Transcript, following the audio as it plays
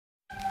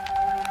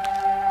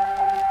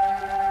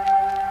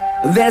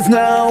There's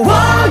no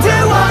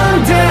wonder,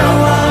 wonder,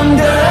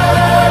 wonder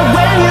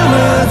when you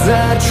lose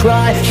a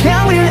try,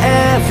 counting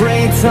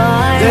every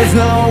time. There's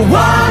no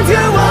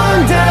wonder,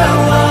 wonder,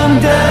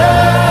 wonder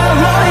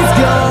life's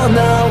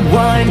gonna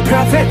wind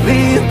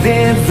perfectly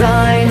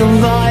designed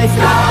life.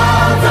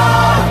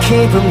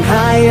 Keep 'em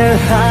higher,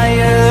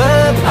 higher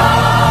up.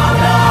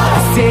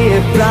 I see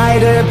it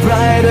brighter,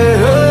 brighter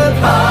up.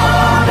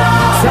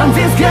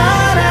 Something's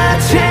gonna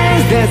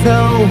change. There's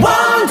no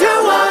wonder,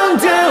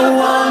 wonder,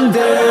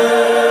 wonder.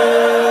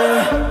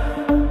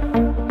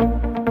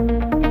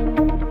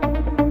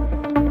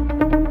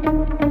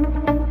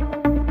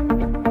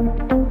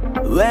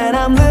 When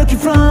I'm looking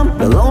from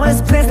the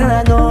lowest place that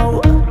I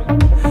know,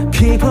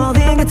 keep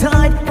holding it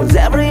tight, cause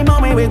every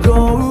moment we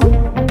go.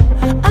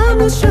 I'm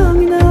not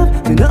strong enough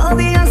to know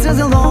the answers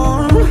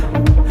alone.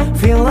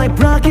 Feel like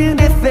broken,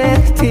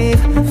 defective,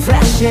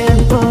 flesh and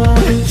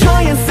bone.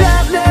 Joy and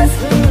sadness,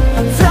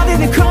 love in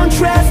the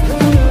contrast,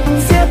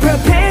 still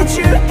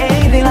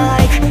perpetuating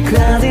like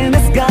clouds in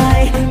the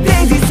sky.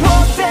 Daisies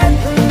walk it,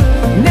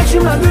 next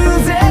you might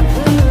lose it.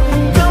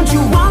 Don't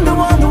you wonder,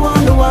 wonder,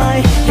 wonder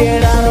why?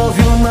 Get out of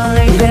your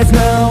mind. There's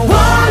no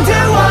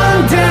wonder,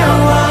 wonder,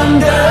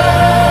 wonder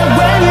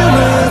when you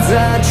lose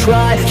a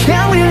try,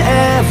 counting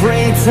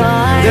every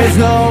time. There's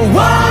no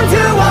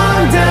wonder,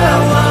 wonder,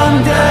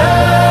 wonder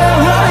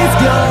life's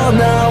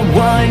gonna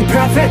wind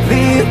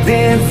perfectly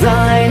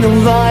designed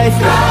life.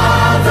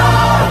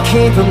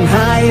 Keep 'em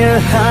higher,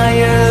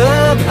 higher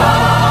up.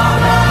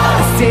 I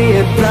see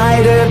it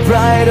brighter,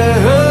 brighter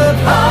up.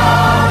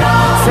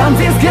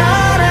 Something's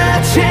gonna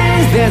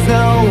change. There's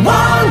no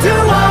wonder,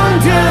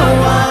 wonder,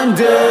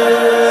 wonder.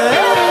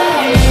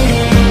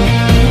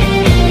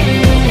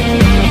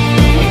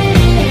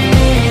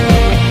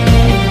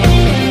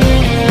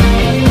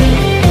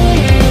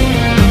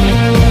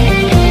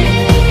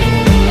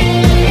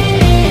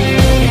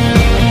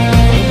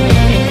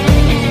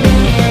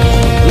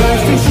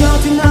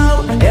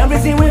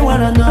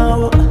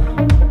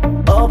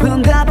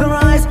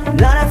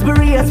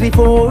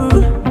 Before,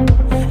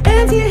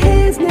 empty your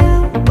hands now.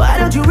 Why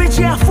don't you reach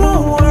out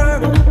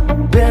forward?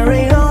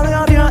 Bury all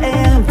of your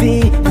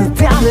envy, put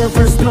down the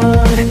first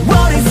blood.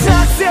 What is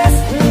success?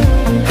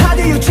 How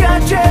do you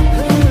judge it?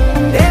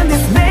 In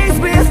this maze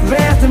with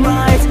left and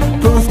right,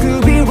 both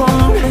could be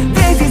wrong.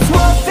 Daisy's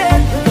worth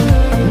it,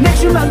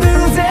 next you might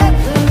lose it.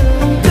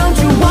 Don't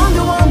you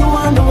wonder, wonder,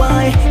 wonder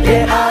why?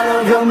 Get out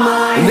of your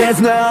mind. There's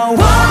no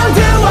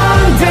wonder,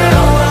 wonder,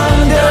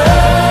 wonder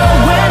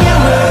when you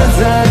lose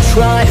a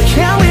try,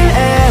 counting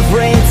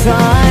every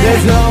time.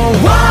 There's no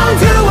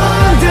wonder,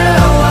 wonder,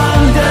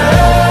 wonder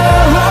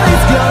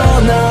life's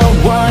gonna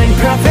wind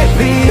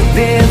perfectly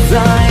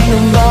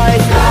designed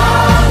life.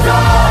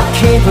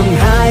 Keep 'em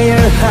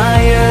higher,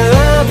 higher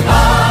up.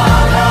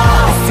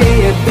 I see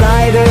it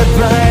brighter,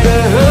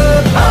 brighter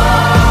up.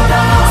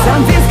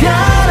 Something's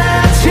gonna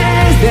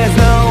change. There's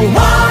no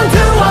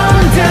wonder,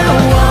 wonder,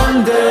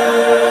 wonder.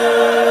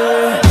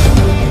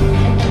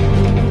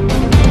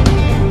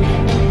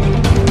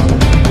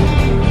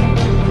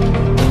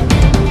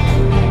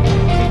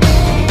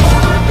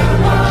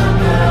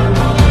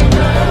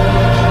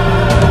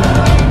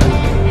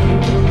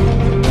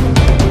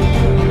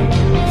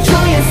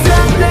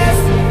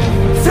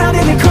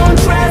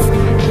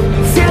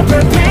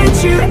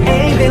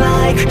 Perpetuating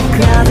like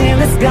clouds in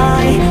the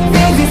sky.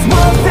 Think it's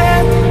worth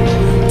it,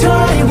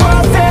 totally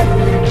worth it.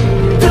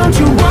 Don't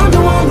you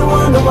wonder, wonder,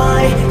 wonder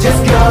why?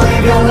 Just go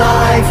live your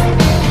life.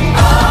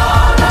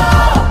 Oh no,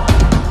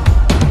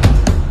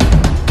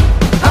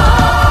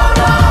 oh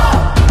no.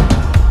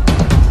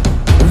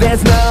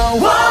 There's no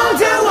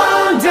wonder,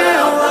 wonder,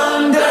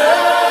 wonder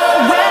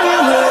when you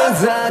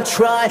lose a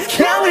try,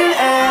 counting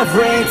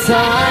every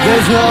time.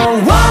 There's no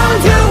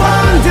wonder,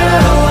 wonder,